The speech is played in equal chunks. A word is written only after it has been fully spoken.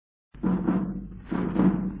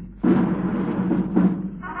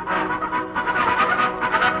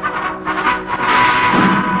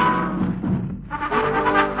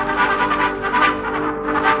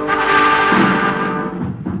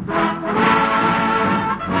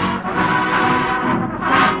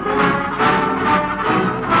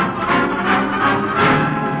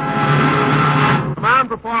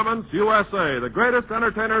USA, the greatest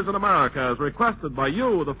entertainers in America, as requested by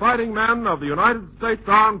you, the fighting men of the United States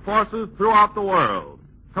Armed Forces throughout the world.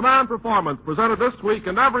 Command Performance, presented this week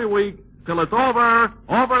and every week till it's over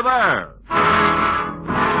there.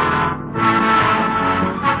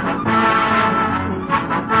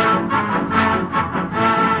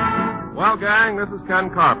 Well, gang, this is Ken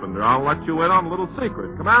Carpenter. I'll let you in on a little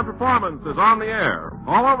secret. Command Performance is on the air.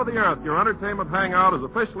 All over the earth, your entertainment hangout is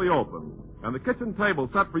officially open. And the kitchen table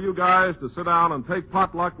set for you guys to sit down and take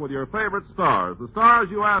potluck with your favorite stars. The stars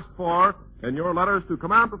you asked for in your letters to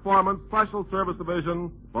Command Performance, Special Service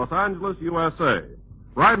Division, Los Angeles, USA.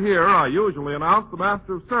 Right here, I usually announce the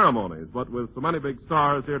Master of Ceremonies, but with so many big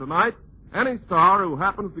stars here tonight, any star who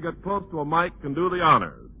happens to get close to a mic can do the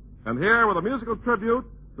honors. And here, with a musical tribute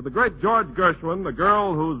to the great George Gershwin, the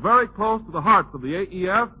girl who's very close to the hearts of the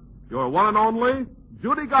AEF, your one and only,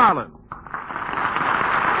 Judy Garland.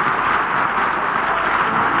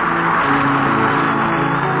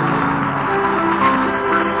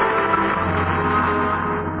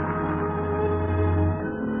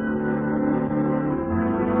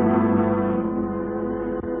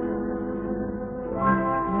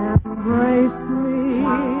 Embrace me,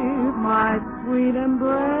 my sweet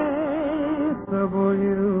embraceable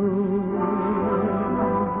you.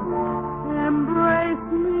 Embrace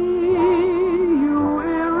me, you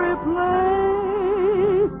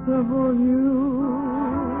irreplaceable you.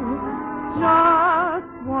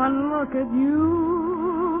 Just one look at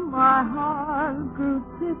you, my heart grew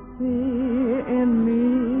tipsy in me.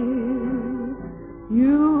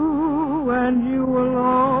 You and you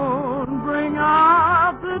alone bring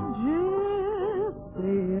out the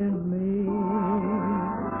gypsy in me.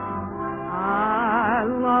 I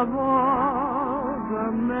love all the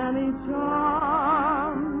many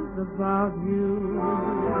charms about you.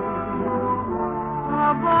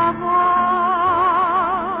 Above all,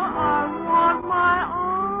 I want my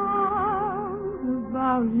arms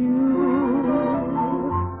about you.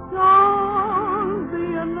 Don't be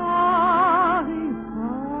a naughty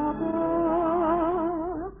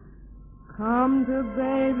papa. Come to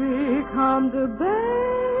baby, do.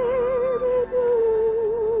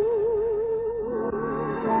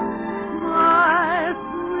 My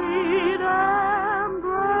sweet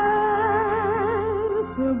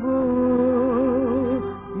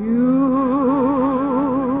embraceable you.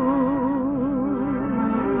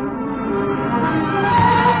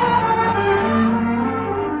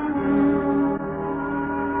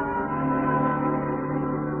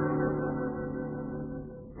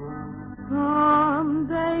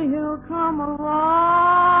 Someday he'll come along,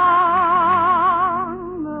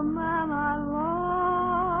 the man I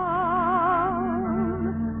love,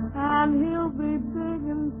 and he'll be big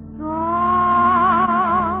and strong,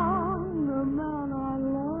 the man I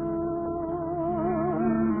love.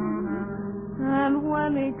 And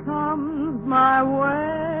when he comes my way,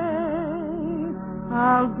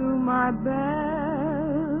 I'll do my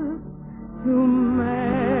best to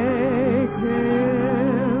make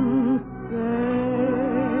him stay.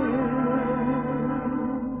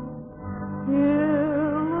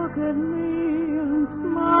 He'll look at me and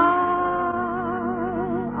smile,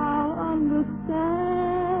 I'll understand,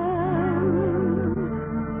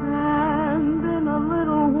 and in a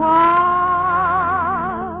little while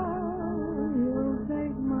he'll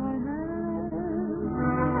take my hand.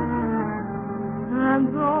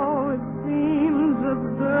 And though it seems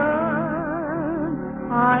absurd,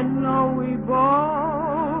 I know we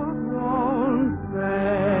both won't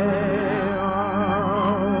say a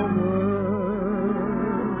word.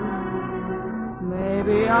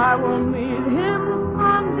 Maybe I will meet him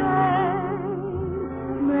Sunday,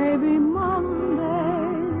 maybe Monday,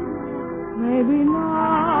 maybe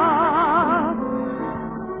not.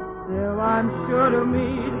 Still, I'm sure to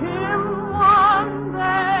meet him one day.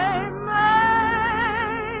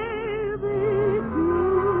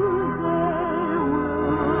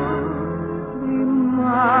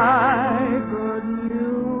 My good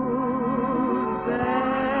news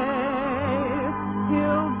day,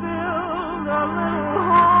 he'll build a little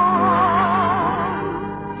home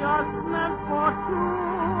just meant for two,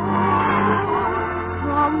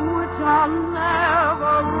 from which I'll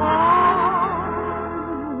never roam.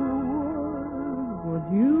 Would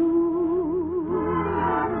you?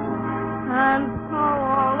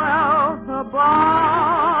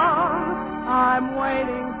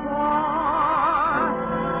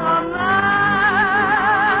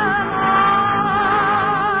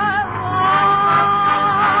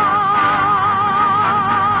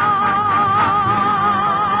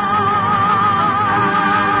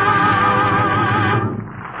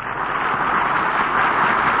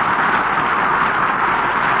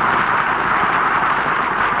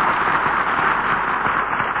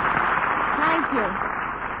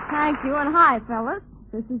 Thank you, and hi, fellas.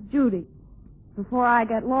 This is Judy. Before I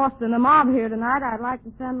get lost in the mob here tonight, I'd like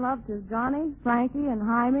to send love to Johnny, Frankie, and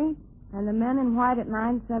Jaime, and the men in white at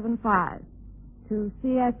 975. To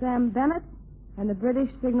CSM Bennett and the British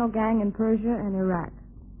signal gang in Persia and Iraq.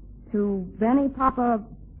 To Benny Papa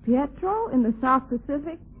Pietro in the South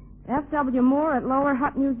Pacific, F.W. Moore at Lower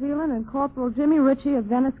Hutt, New Zealand, and Corporal Jimmy Ritchie of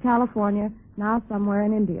Venice, California, now somewhere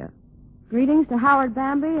in India. Greetings to Howard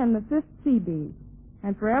Bambi and the 5th Seabees.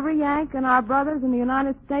 And for every Yank and our brothers in the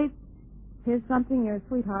United States, here's something your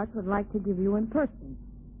sweethearts would like to give you in person.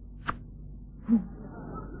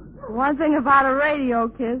 One thing about a radio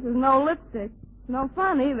kiss is no lipstick. No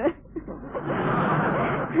fun either.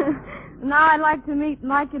 Now I'd like you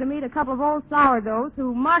to meet a couple of old sourdoughs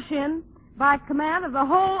who mush in by command of the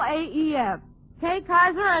whole AEF. Kay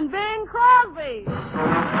Kyser and Bing Crosby.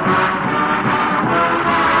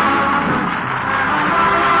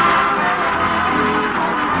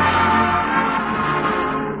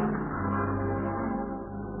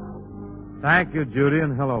 Thank you, Judy,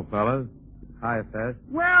 and hello, fellas. Hi, Fess.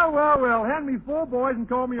 Well. Hand me 4 boys and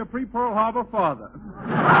call me a pre-Pearl Harbor father.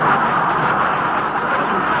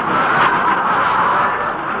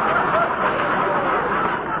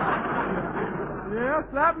 Yeah,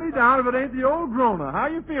 slap me down if it ain't the old groaner. How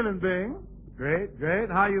you feeling, Bing? Great.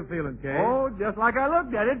 How you feeling, Kay? Oh, just like I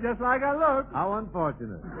looked at it, just like I looked. How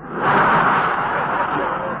unfortunate.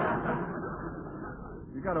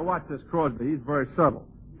 You gotta watch this Crosby. He's very subtle.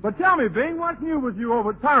 But tell me, Bing, what's new with you over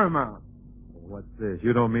at Paramount? What's this?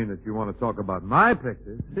 You don't mean that you want to talk about my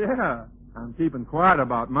pictures? Yeah, I'm keeping quiet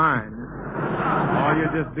about mine. Oh,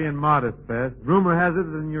 you're just being modest, Fess. Rumor has it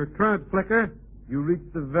that in your current flicker, you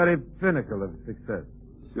reached the very pinnacle of success.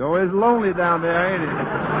 Sure is lonely down there, ain't it?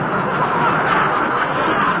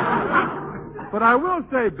 But I will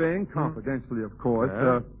say, Bing, confidentially, of course,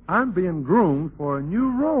 Yeah? I'm being groomed for a new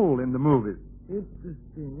role in the movies.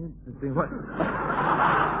 Interesting.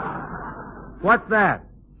 What's that?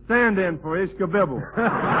 Stand in for Ishkabibble.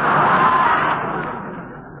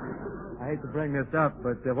 I hate to bring this up,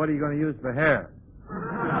 but what are you going to use for hair?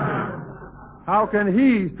 How can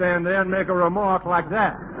he stand there and make a remark like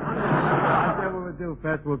that? I tell you what we'll do,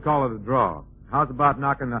 Fess. We'll call it a draw. How's about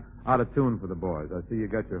knocking out a tune for the boys? I see you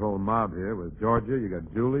got your whole mob here with Georgia. You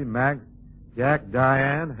got Julie, Max, Jack,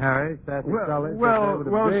 Diane, Harry, Sassy Sully.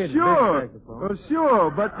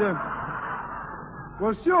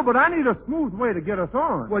 Sure, but I need a smooth way to get us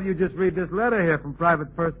on. Well, you just read this letter here from Private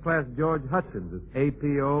First Class George Hutchins. It's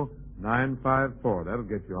APO 954. That'll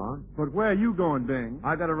get you on. But where are you going, Bing?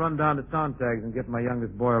 I got to run down to Sontag's and get my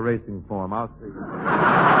youngest boy a racing form. I'll see.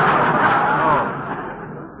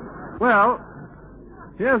 Well,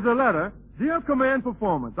 here's the letter. Dear Command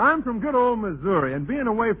Performance, I'm from good old Missouri, and being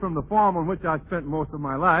away from the farm on which I spent most of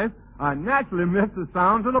my life, I naturally miss the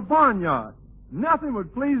sounds of the barnyard. Nothing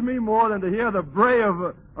would please me more than to hear the bray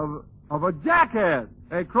of a jackass.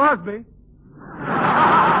 Hey, Crosby.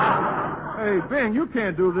 Hey, Bing, you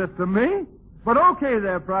can't do this to me. But okay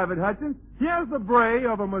there, Private Hutchins. Here's the bray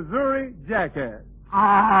of a Missouri jackass.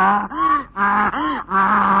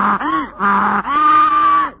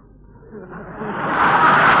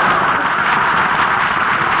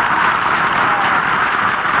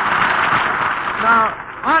 Now,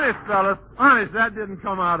 honest, fellas, that didn't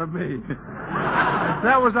come out of me.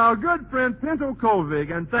 That was our good friend Pinto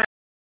Colvig, and